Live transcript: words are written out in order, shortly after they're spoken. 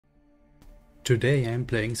Today I'm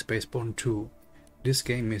playing SpaceBourne 2. This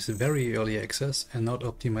game is very early access and not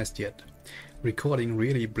optimized yet. Recording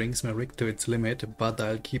really brings my rig to its limit, but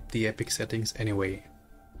I'll keep the epic settings anyway.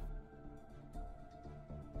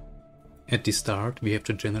 At the start we have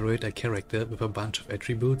to generate a character with a bunch of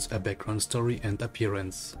attributes, a background story and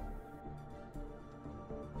appearance.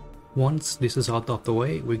 Once this is out of the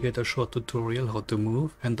way, we get a short tutorial how to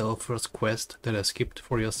move and our first quest that I skipped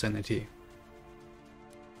for your sanity.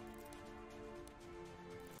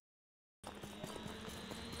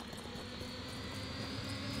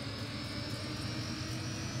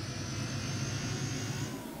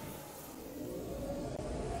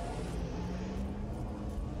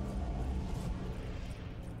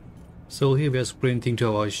 So here we are sprinting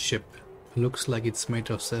to our ship. Looks like it's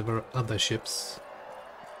made of several other ships.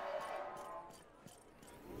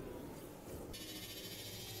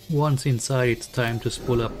 Once inside, it's time to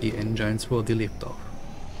spool up the engines for the liftoff.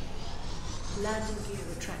 Landing gear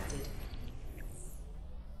retracted.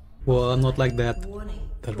 Well, not like that. Warning.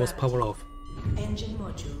 That was power off. Engine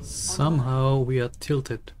modules. Somehow we are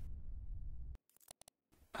tilted.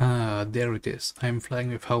 Ah, there it is. I'm flying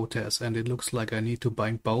with HOTAS and it looks like I need to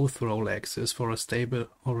bind both roll axes for a stable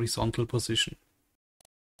horizontal position.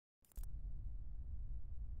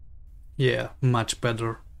 Yeah, much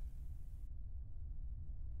better.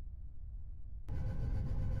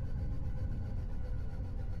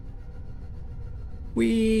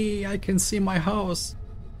 Whee! I can see my house!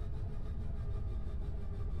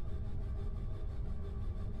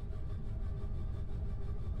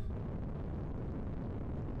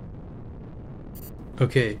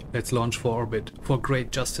 Okay, let's launch for orbit, for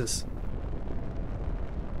great justice.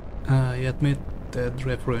 I admit that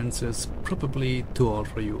reference is probably too old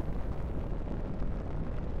for you.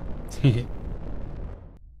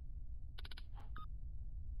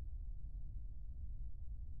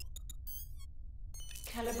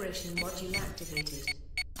 Calibration module activated.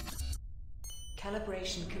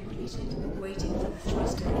 Calibration completed. Waiting for the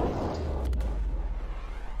thruster lift.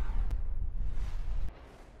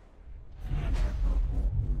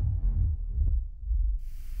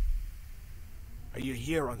 Are you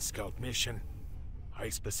here on scout mission? I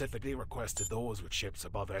specifically requested those with ships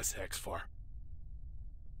above SX4.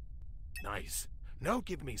 Nice. Now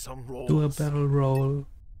give me some rolls. Do a barrel roll.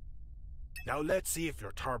 Now let's see if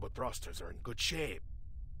your turbo thrusters are in good shape.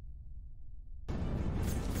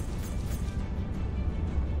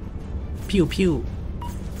 Pew pew.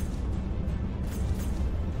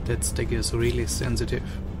 That stick is really sensitive.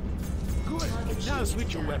 Good. Now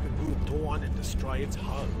switch your weapon group to one and destroy its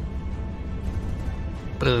hull.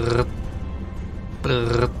 Brrr.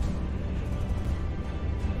 Brrr.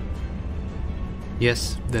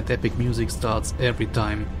 Yes, that epic music starts every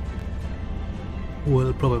time.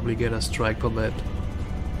 We'll probably get a strike for that.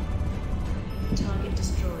 Target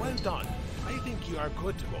destroyed. Well done. I think you are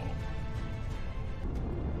good to go.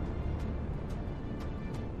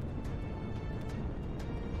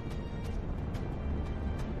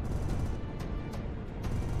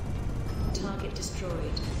 Target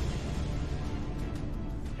destroyed.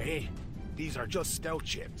 Hey, these are just scout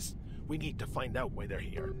ships. We need to find out why they're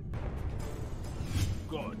here.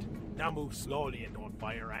 Good. Now move slowly and don't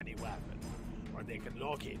fire any weapon, or they can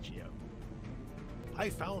locate you. I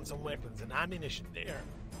found some weapons and ammunition there.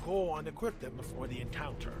 Go and equip them before the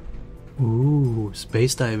encounter. Ooh,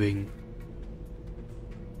 space diving.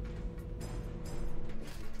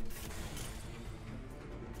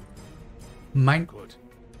 Mine. Good.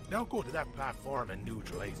 Now go to that platform and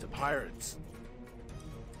neutralize the pirates.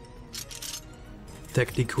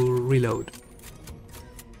 Tactical reload.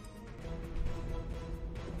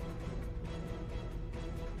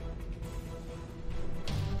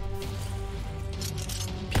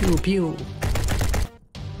 Pew pew.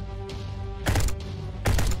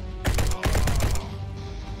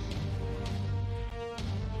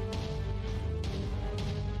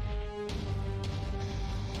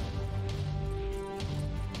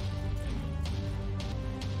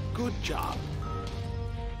 Good job.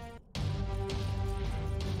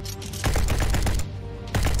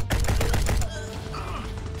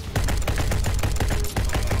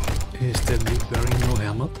 Is that dude wearing no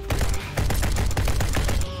helmet?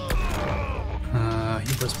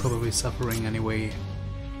 He was probably suffering anyway.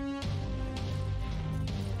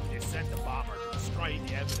 They sent the bomber to destroy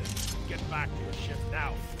the evidence. Get back to your ship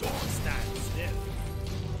now. Don't stand still.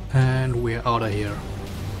 And we're out of here.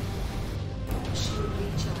 Shield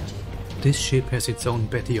recharging. This ship has its own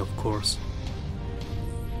Betty, of course.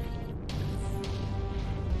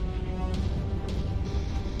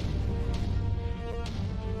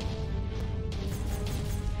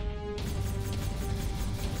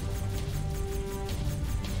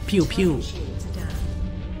 Pew pew. Shields are down.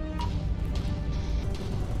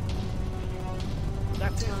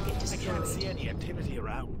 That's Target it. I can't see destroyed. any activity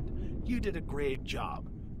around. You did a great job.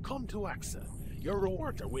 Come to AXA. Your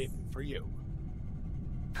rewards are waiting for you.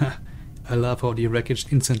 I love how the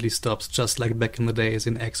wreckage instantly stops, just like back in the days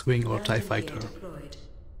in X-Wing or TIE Landing gear Fighter. deployed.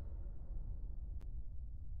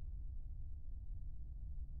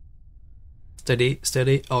 Steady,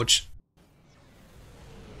 steady, ouch.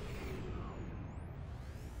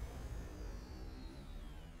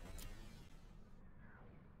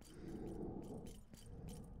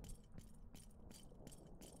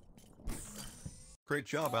 Great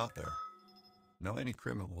job out there. Now any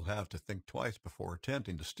criminal will have to think twice before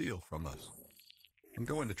attempting to steal from us. I'm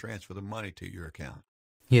going to transfer the money to your account.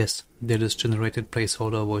 Yes, that is generated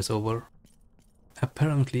placeholder voiceover.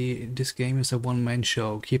 Apparently, this game is a one-man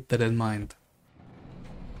show, keep that in mind.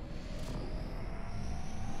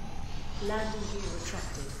 Landing gear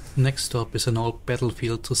retracted. Next stop is an old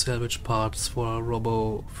battlefield to salvage parts for a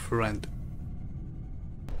robo-friend.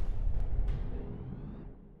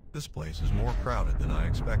 This place is more crowded than I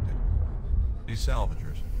expected. These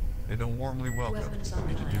salvagers, they don't warmly welcome Weapons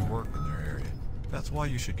me to do online. work in their area. That's why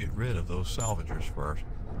you should get rid of those salvagers first.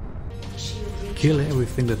 Shield recharged. Kill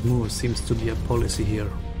everything that moves seems to be a policy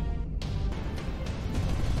here.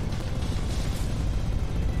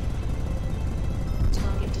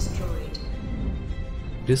 Target destroyed.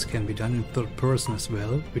 This can be done in third person as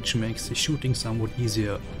well, which makes the shooting somewhat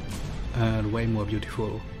easier and way more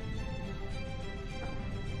beautiful.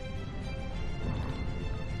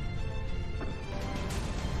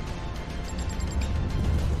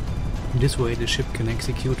 This way the ship can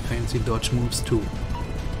execute fancy dodge moves too.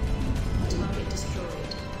 Target destroyed.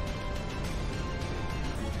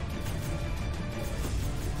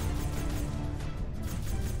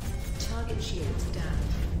 Target shields are down.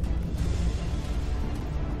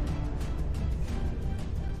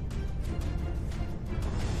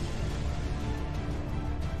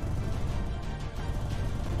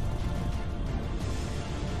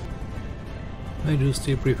 I do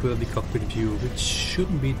still prefer the cockpit view, which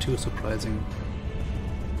shouldn't be too surprising.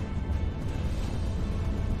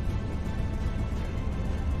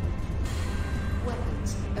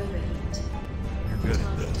 Weapons overheat. You're good at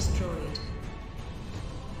Target this. destroyed.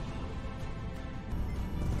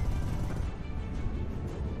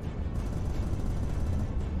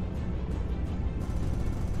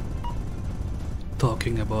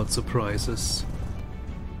 Talking about surprises.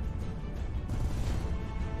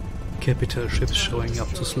 Capital ships showing up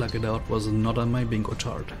to slug it out was not on my bingo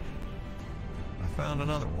chart. I found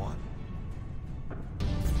another one.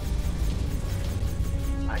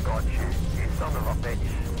 I got you, you son of a bitch. You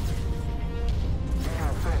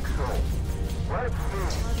think so? Let's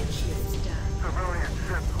move. Target shields are down. Civilian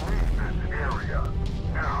ships leave this area.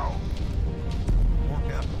 Now. More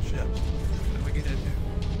capital ships. What do we get into?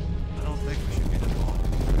 I don't think we should get involved.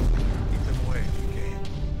 Keep them away if you can.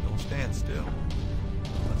 Don't stand still.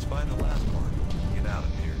 Let's find the last one and get out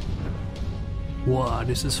of here. Wow,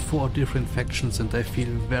 this is 4 different factions and I feel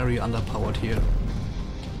very underpowered here.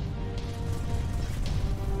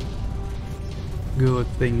 Good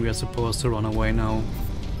thing we are supposed to run away now.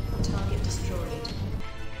 Target destroyed.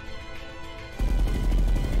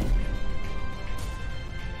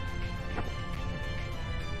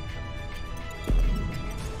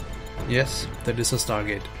 Yes, that is a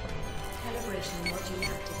Stargate. Calibration module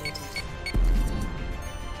activated.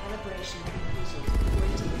 Calibration completed.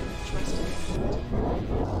 Waiting for thrust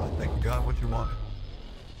input. I think you got what you wanted.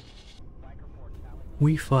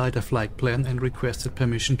 We filed a flight plan and requested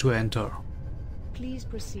permission to enter. Please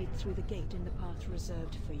proceed through the gate in the path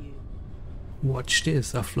reserved for you. Watch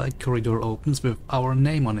this, a flight corridor opens with our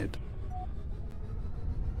name on it.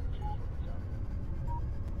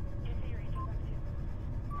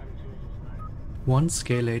 One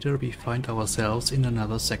scale later we find ourselves in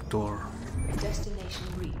another sector. Destination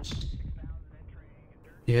reached.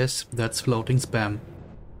 Yes, that's floating spam.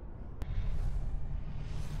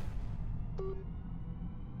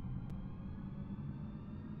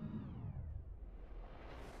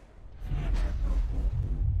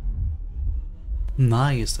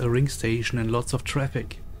 Nice, a ring station and lots of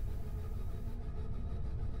traffic.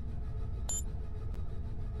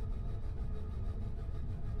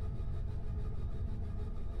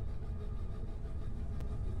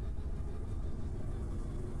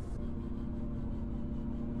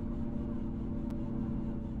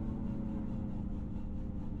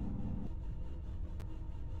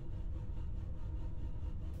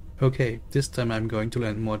 Okay, this time I'm going to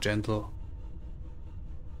land more gentle.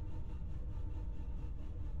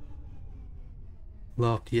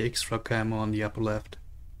 Love the extra camo on the upper left.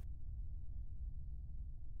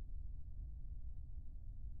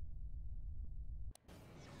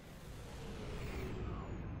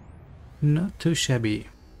 Not too shabby.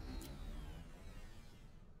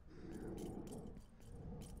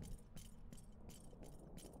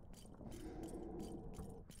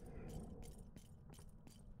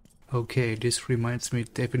 Okay, this reminds me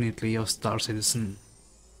definitely of StarCitizen.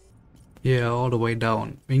 Yeah, all the way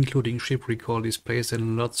down, including ship recall displays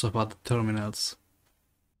and lots of other terminals.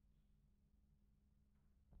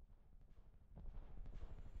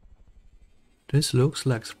 This looks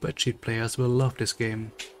like spreadsheet players will love this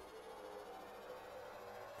game.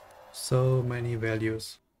 So many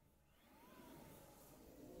values.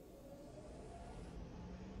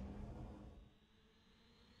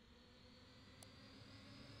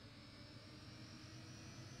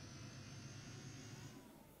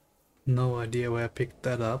 No idea where I picked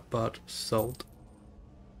that up, but sold.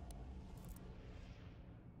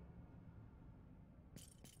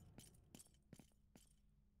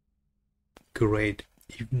 Great,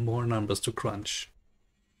 even more numbers to crunch.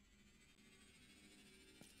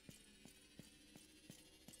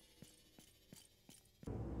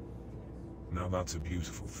 Now that's a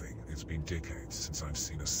beautiful thing. It's been decades since I've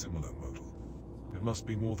seen a similar model. It must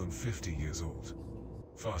be more than 50 years old.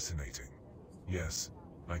 Fascinating. Yes,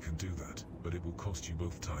 I can do that, but it will cost you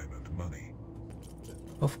both time and money.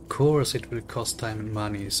 Of course it will cost time and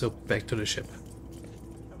money, so back to the ship.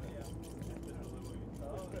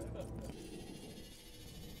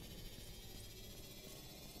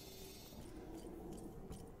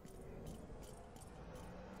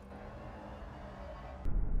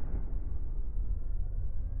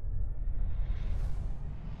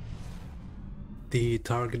 The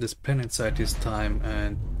target is planetside this time,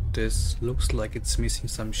 and this looks like it's missing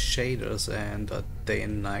some shaders and a day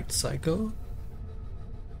and night cycle.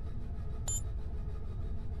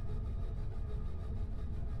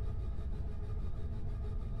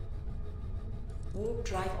 Warp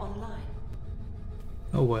drive online.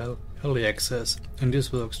 Oh well, early access, and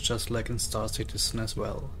this works just like in StarCitizen as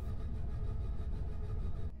well.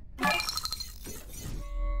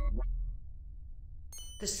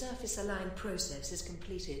 The surface align process is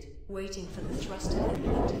completed. Waiting for the thruster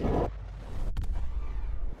inlet.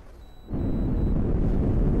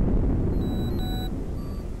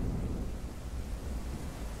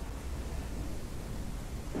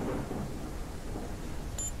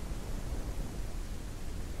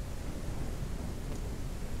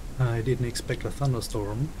 I didn't expect a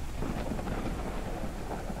thunderstorm.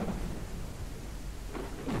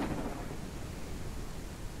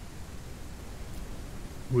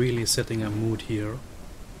 Really setting a mood here.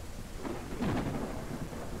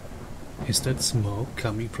 Is that smoke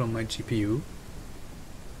coming from my GPU?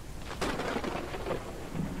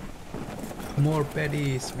 More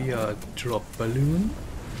baddies via drop balloon?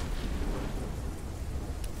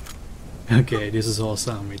 Okay, this is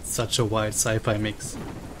awesome. It's such a wild sci-fi mix.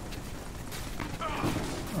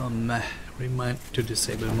 Remind me to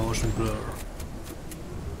disable motion blur.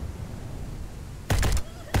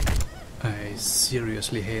 I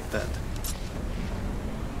seriously hate that.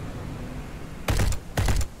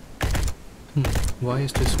 Why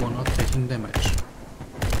is this one not taking damage?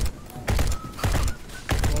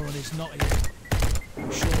 Warren is not here.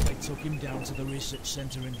 I'm sure they took him down to the research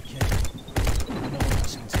centre in the cave. No one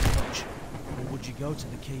asking too much. Or would you go to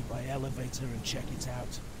the key by elevator and check it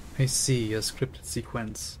out? I see, a scripted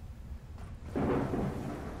sequence.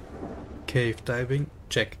 Cave diving,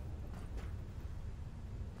 check.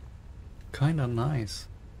 Kinda nice.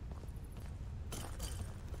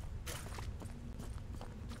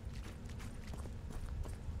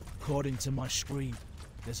 According to my screen,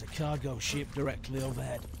 there's a cargo ship directly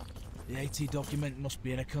overhead. The AT document must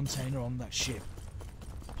be in a container on that ship.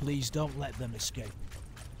 Please don't let them escape.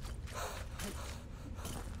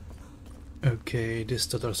 Okay, this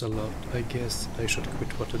stutters a lot. I guess I should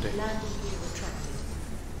quit for today. Landing gear retracted.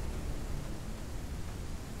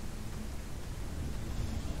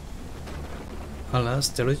 Alas,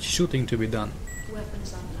 there is shooting to be done.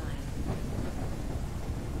 Weapons online.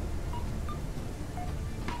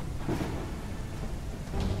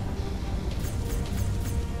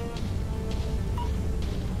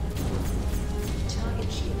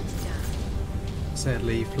 Target shields down.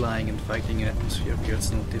 Sadly, flying and fighting in atmosphere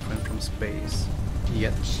feels no different from space.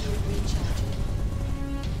 Yet. Shield recharging.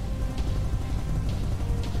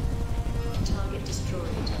 Target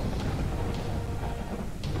destroyed.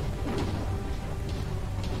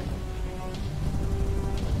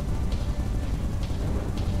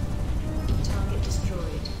 Target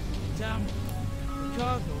destroyed. Damn, the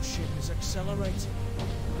cargo ship is accelerating.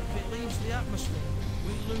 If it leaves the atmosphere,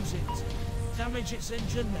 we lose it. Damage its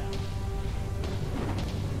engine now.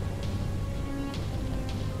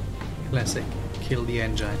 Classic. Kill the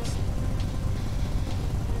engines.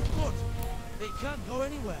 can't go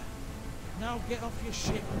anywhere. Now get off your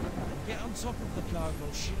ship and get on top of the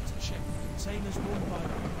cargo ship to check the containers one by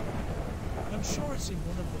one. I'm sure it's in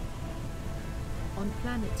one of them. On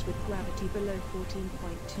planets with gravity below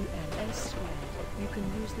 14.2 ms², you can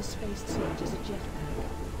use the space suit as a jetpack.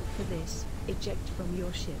 For this, eject from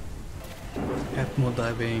your ship. Have more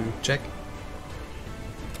diving, check.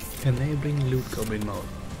 Enabling loot goblin mode.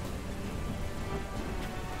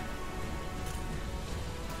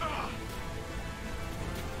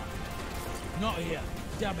 Not here,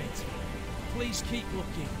 damn it. Please keep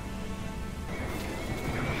looking.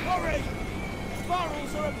 Hurry!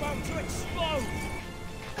 Barrels are about to explode!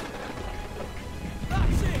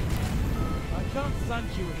 That's it! I can't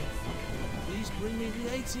thank you enough. Please bring me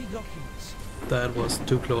the AT documents. That was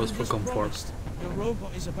too close for As comfort. promised, your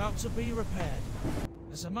robot is about to be repaired.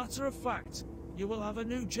 As a matter of fact, you will have a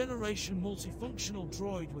new generation multifunctional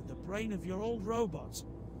droid with the brain of your old robot.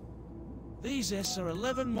 These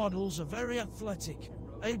SR-11 models are very athletic,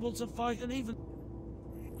 able to fight and even...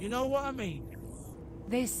 You know what I mean?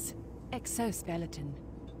 This exoskeleton.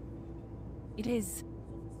 It is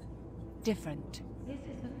different.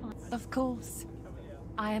 Of course,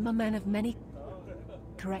 I am a man of many...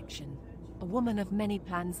 Correction. A woman of many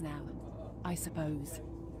plans now, I suppose.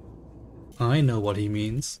 I know what he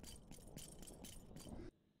means.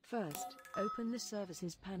 First, open the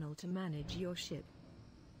services panel to manage your ship.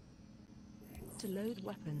 To load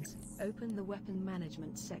weapons, open the weapon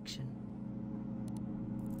management section.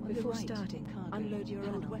 Before starting, unload your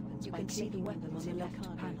old weapons by clicking weapons on the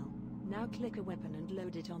left panel. Now click a weapon and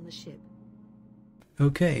load it on the ship.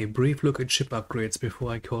 Okay, brief look at ship upgrades before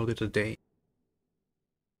I call it a day.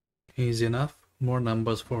 Easy enough, more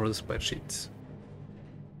numbers for the spreadsheets.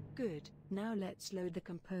 Good, now let's load the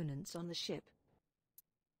components on the ship.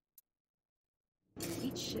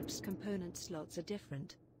 Each ship's component slots are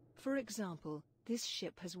different. For example, this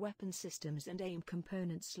ship has weapon systems and aim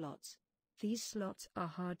component slots. These slots are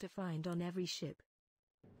hard to find on every ship.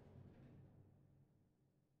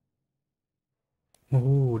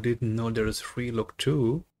 Oh, didn't know there is free look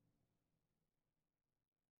too.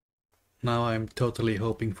 Now I'm totally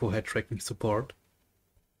hoping for head tracking support.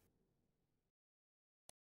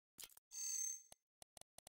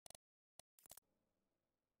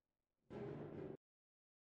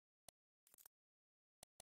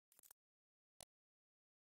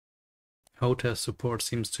 HOTAS support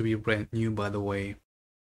seems to be brand new, by the way.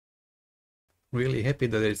 Really happy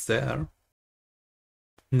that it's there.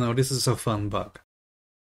 Now this is a fun bug.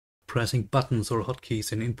 Pressing buttons or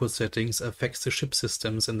hotkeys in input settings affects the ship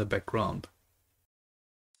systems in the background.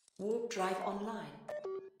 Warp drive online.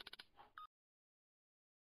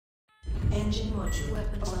 Engine module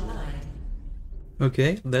weapons online.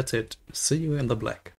 Okay, that's it. See you in the black.